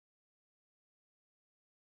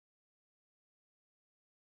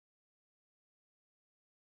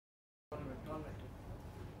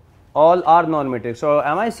All are non-metric. So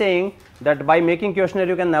am I saying that by making questionnaire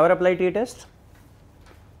you can never apply t-test?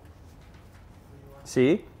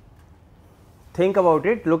 See, think about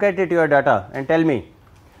it, look at it, your data, and tell me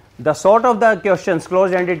the sort of the questions,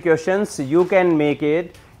 closed-ended questions, you can make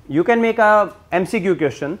it. You can make a MCQ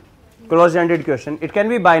question, closed-ended question. It can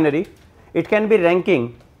be binary, it can be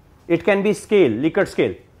ranking, it can be scale, Likert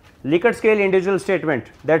scale. Likert scale individual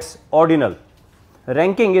statement, that's ordinal.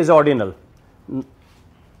 Ranking is ordinal.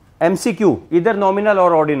 MCQ either nominal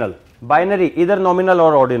or ordinal. Binary either nominal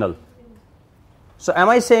or ordinal. So am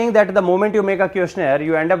I saying that the moment you make a questionnaire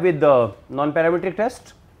you end up with the non-parametric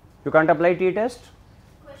test? You can't apply t-test?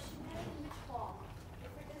 Questionnaire in which form?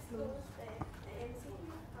 If it is closed, the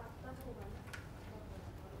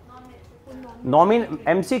MCQ non-metric.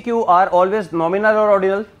 MCQ are always nominal or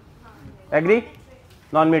ordinal? Agree?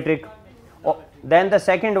 Non-metric. Oh, then the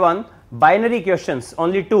second one, binary questions,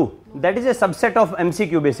 only 2. That is a subset of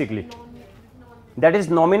MCQ basically. That is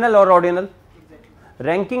nominal or ordinal.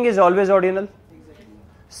 Ranking is always ordinal.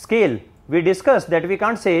 Scale, we discussed that we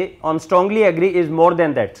can't say on strongly agree is more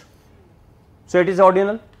than that. So it is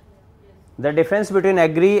ordinal. The difference between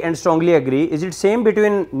agree and strongly agree, is it same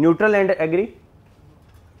between neutral and agree?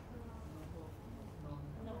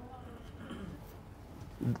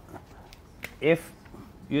 If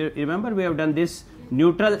you remember, we have done this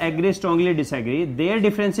neutral, agree, strongly disagree. Their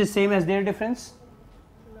difference is same as their difference?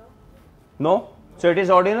 No? So it is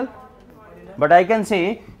ordinal? But I can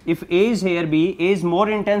say if A is here, B, A is more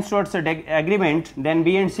intense towards agreement than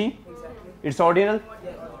B and C. It's ordinal.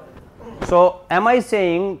 So am I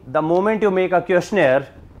saying the moment you make a questionnaire,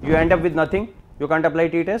 you end up with nothing? You can't apply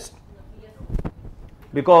t-test?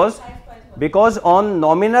 Because on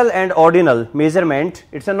nominal and ordinal measurement,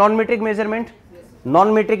 it's a non-metric measurement.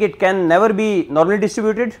 Non-metric, it can never be normally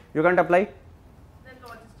distributed. You can't apply. Then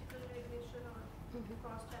logistical regression or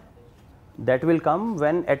cross tabulation. That will come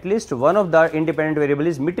when at least one of the independent variable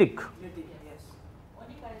is metric.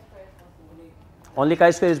 Only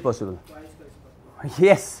chi-square is possible.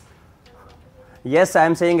 Yes. Yes, I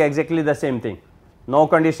am saying exactly the same thing. No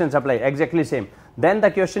conditions apply, exactly same. Then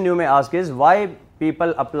the question you may ask is why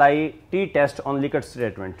people apply t-test on Likert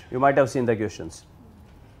statement. You might have seen the questions.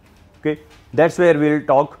 Okay, that's where we will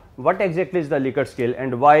talk what exactly is the Likert scale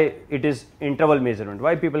and why it is interval measurement,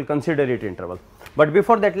 why people consider it interval. But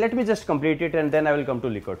before that, let me just complete it and then I will come to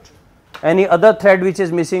Likert. Any other thread which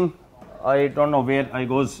is missing? I don't know where I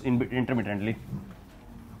goes intermittently.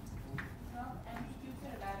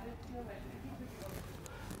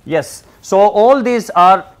 Yes, so all these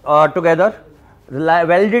are together,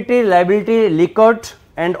 validity, reliability, Likert,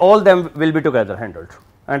 and all them will be together handled,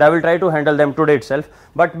 and I will try to handle them today itself.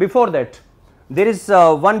 But before that, there is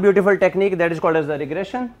one beautiful technique that is called as the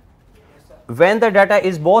regression. When the data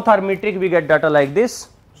is both are metric, we get data like this.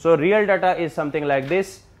 So real data is something like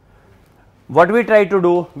this. What we try to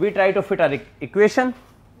do, we try to fit our equation.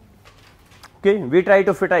 Okay, we try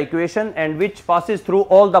to fit our equation and which passes through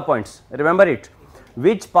all the points. Remember it,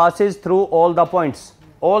 which passes through all the points.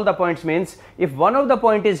 All the points means if one of the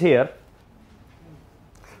point is here,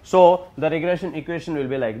 so the regression equation will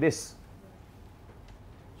be like this.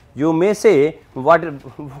 You may say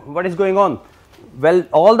what is going on? Well,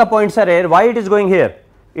 all the points are here. Why it is going here?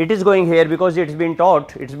 It is going here because it's been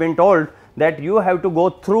taught, it's been told that you have to go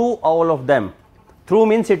through all of them. Through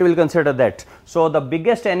means it will consider that. So the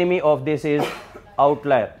biggest enemy of this is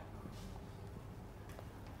outlier.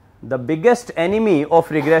 The biggest enemy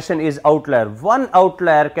of regression is outlier. One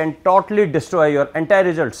outlier can totally destroy your entire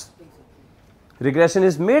results. Regression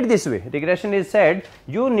is made this way. Regression is said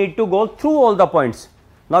you need to go through all the points.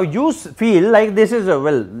 Now you feel like this is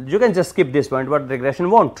well, you can just skip this point, but regression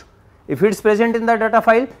won't. If it's present in the data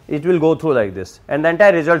file, it will go through like this and the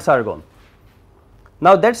entire results are gone.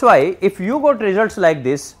 Now that's why if you got results like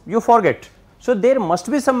this, you forget. So there must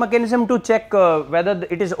be some mechanism to check whether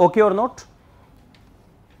it is okay or not.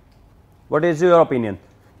 What is your opinion?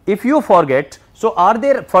 If you forget, so are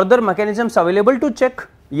there further mechanisms available to check?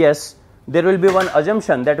 Yes, there will be one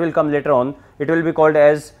assumption that will come later on. It will be called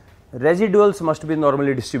as residuals must be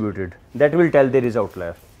normally distributed. That will tell there is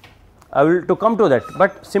outlier. I will to come to that,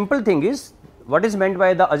 but simple thing is what is meant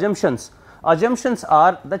by the assumptions. Assumptions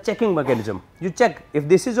are the checking mechanism. You check if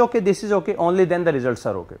this is okay, only then the results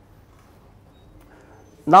are okay.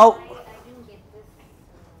 Now, I didn't get this.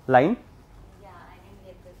 Line. Yeah, I didn't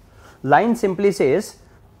get this. Line simply says,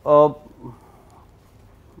 So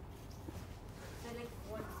like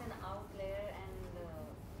what's an outlier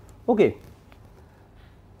and okay,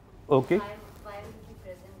 okay, why will it be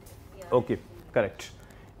present if we are okay, correct.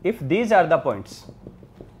 If these are the points,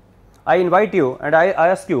 I invite you and I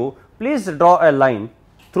ask you, please draw a line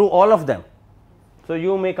through all of them. So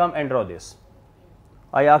you may come and draw this.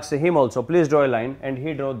 I asked him also, please draw a line, and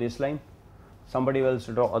he drew this line. Somebody else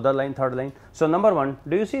draw other line, third line. So number one,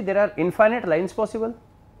 do you see there are infinite lines possible?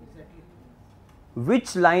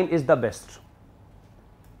 Which line is the best?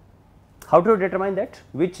 How to determine that?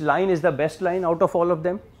 Which line is the best line out of all of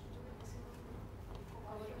them?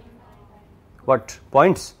 What?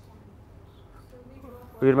 Points?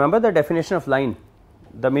 You remember the definition of line?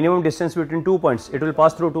 The minimum distance between 2 points. It will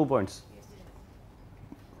pass through 2 points.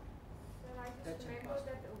 Sir, I just remember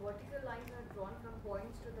that vertical lines are drawn from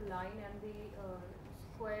points to the line, and we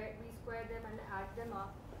square them and add them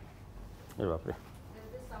up. This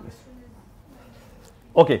summation is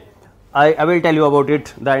Okay, I will tell you about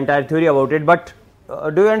it, the entire theory about it, but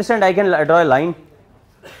do you understand I can draw a line,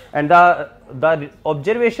 and the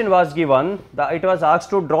observation was given, it was asked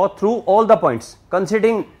to draw through all the points,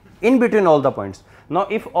 considering in between all the points. Now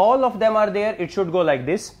if all of them are there, it should go like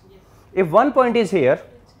this. If one point is here,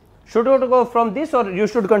 should it go from this, or you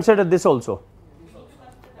should consider this also?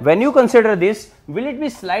 When you consider this, will it be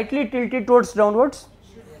slightly tilted towards downwards?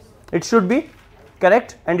 It should be,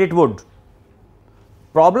 correct, and it would.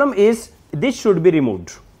 Problem is, this should be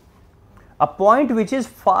removed. A point which is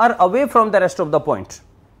far away from the rest of the point,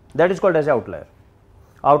 that is called as outlier.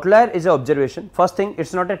 Outlier is an observation. First thing,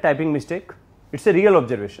 it's not a typing mistake, it's a real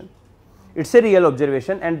observation. It's a real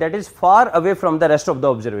observation, and that is far away from the rest of the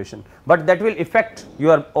observation, but that will affect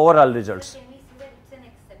your overall results. Can we see that it's an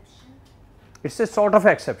exception? It's a sort of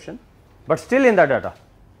exception, but still in the data.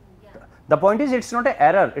 Yeah. The point is, it's not an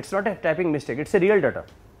error, it's not a typing mistake, it's a real data.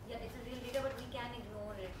 Yeah, it's a real data, but we can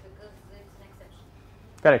ignore it because it's an exception.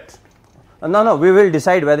 Correct. No, we will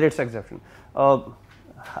decide whether it's exception.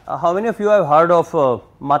 How many of you have heard of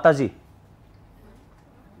Mataji?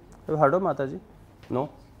 Have you heard of Mataji? No?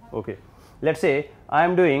 Okay. Let's say I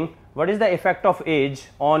am doing, what is the effect of age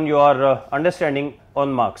on your understanding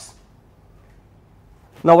on marks?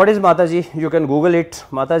 Now what is Mataji? You can Google it.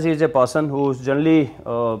 Mataji is a person who generally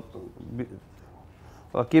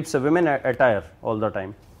keeps a women attire all the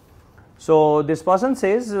time. So this person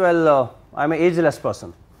says, well, I am an ageless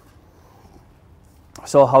person.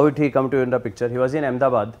 So how did he come to in the picture? He was in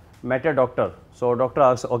Ahmedabad, met a doctor. So doctor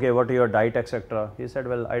asked, okay, what is your diet, etc. He said,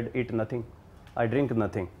 well, I eat nothing, I drink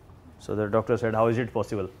nothing. So the doctor said, how is it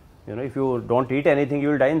possible? You know, if you don't eat anything, you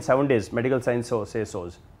will die in 7 days. Medical science says so.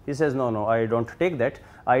 He says, no, I don't take that.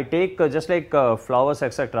 I take just like flowers,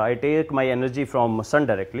 etc. I take my energy from sun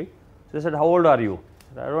directly. So he said, how old are you?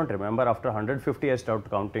 I don't remember. After 150, I stopped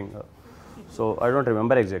counting. So I don't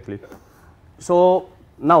remember exactly. So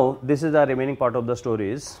now this is the remaining part of the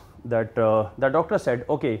story is that the doctor said,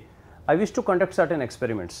 okay, I wish to conduct certain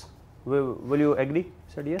experiments. Will you agree? He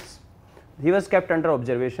said, yes. He was kept under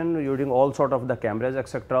observation using all sort of the cameras,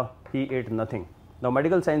 etc. He ate nothing. Now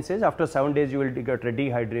medical science says after 7 days you will get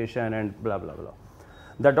dehydration and blah blah blah.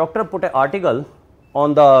 The doctor put an article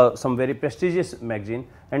on some very prestigious magazine,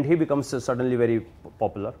 and he becomes suddenly very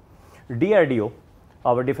popular. DRDO,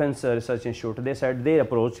 our Defense Research Institute, they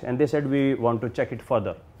approached and they said, we want to check it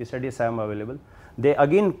further. He said, yes, I am available. They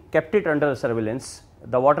again kept it under surveillance.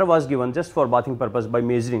 The water was given just for bathing purpose by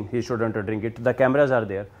measuring, he shouldn't drink it. The cameras are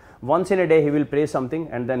there. Once in a day he will pray something,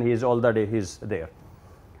 and then he is all the day he is there.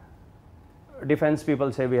 Defense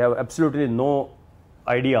people say we have absolutely no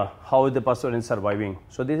idea how the person is surviving.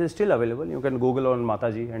 So this is still available. You can Google on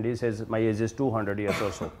Mataji, and he says my age is 200 years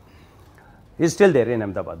or so. He is still there in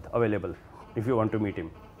Ahmedabad, available if you want to meet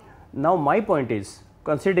him. Now my point is,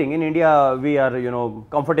 considering in India we are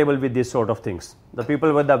comfortable with these sort of things. The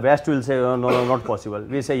people with the West will say, oh, no, not possible.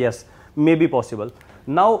 We say yes, maybe possible.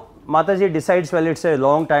 Now Mataji decides, well, it's a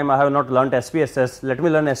long time, I have not learnt SPSS, let me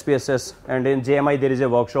learn SPSS, and in JMI there is a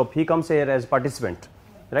workshop. He comes here as participant,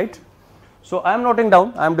 right? So I am noting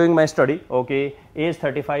down, I am doing my study. Okay, age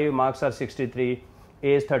 35, marks are 63,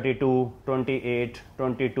 age 32, 28,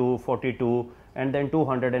 22, 42, and then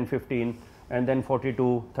 215, and then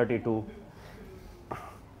 42, 32.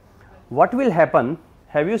 What will happen?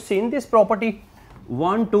 Have you seen this property?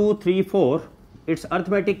 1, 2, 3, 4, its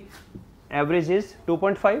arithmetic average is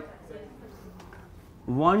 2.5.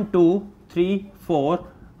 1, 2, 3, 4,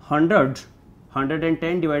 100,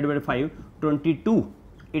 110 divided by 5, 22.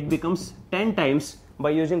 It becomes 10 times by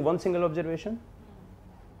using one single observation.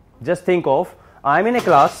 Just think of, I am in a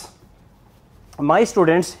class, my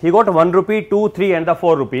students, he got 1 rupee, 2, 3 and the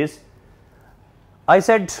 4 rupees. I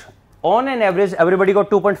said on an average everybody got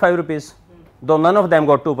 2.5 rupees, though none of them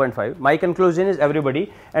got 2.5. My conclusion is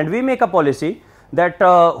everybody, and we make a policy that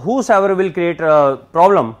whosoever will create a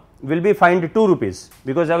problem will be fined 2 rupees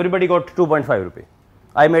because everybody got 2.5 rupee.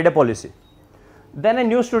 I made a policy. Then a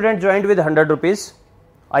new student joined with 100 rupees.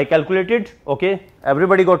 I calculated, okay,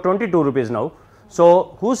 everybody got 22 rupees now.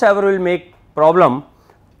 So, whosoever will make problem,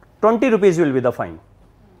 20 rupees will be the fine.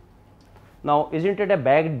 Now, isn't it a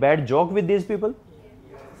bad joke with these people?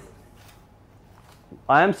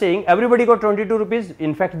 I am saying everybody got 22 rupees,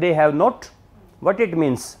 in fact they have not. What it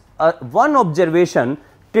means? One observation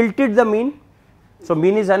tilted the mean, so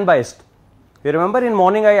mean is unbiased. You remember in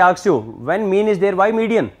morning I asked you, when mean is there, why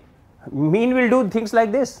median? Mean will do things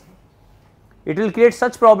like this. It will create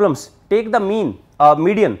such problems. Take the mean,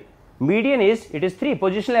 median. Median is, it is 3,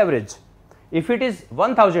 positional average. If it is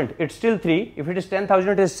 1000, it is still 3. If it is 10,000,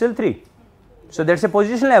 it is still 3. So, that is a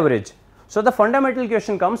positional average. So, the fundamental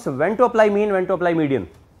question comes, when to apply mean, when to apply median.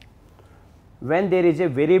 When there is a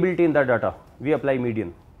variability in the data, we apply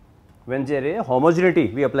median. When there is a homogeneity,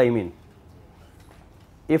 we apply mean.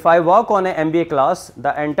 If I work on a MBA class,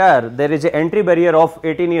 there is an entry barrier of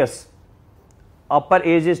 18 years. Upper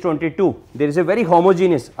age is 22. There is a very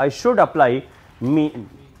homogeneous, I should apply mean.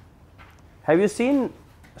 Have you seen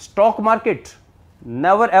stock market?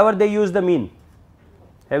 Never ever they use the mean.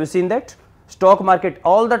 Have you seen that? Stock market,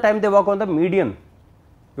 all the time they work on the median,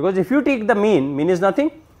 because if you take the mean, mean is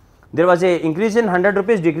nothing. There was a increase in 100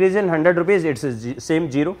 rupees, decrease in 100 rupees, it is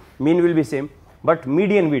same 0, mean will be same, but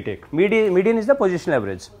median we take. Median is the positional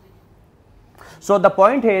average. So, the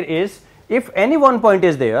point here is, if any one point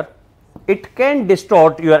is there, it can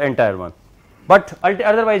distort your entire one, but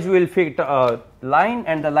otherwise we will fit a line,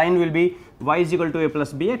 and the line will be y is equal to a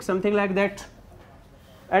plus bx, something like that,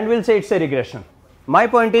 and we will say it is a regression. My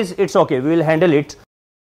point is, it is okay, we will handle it.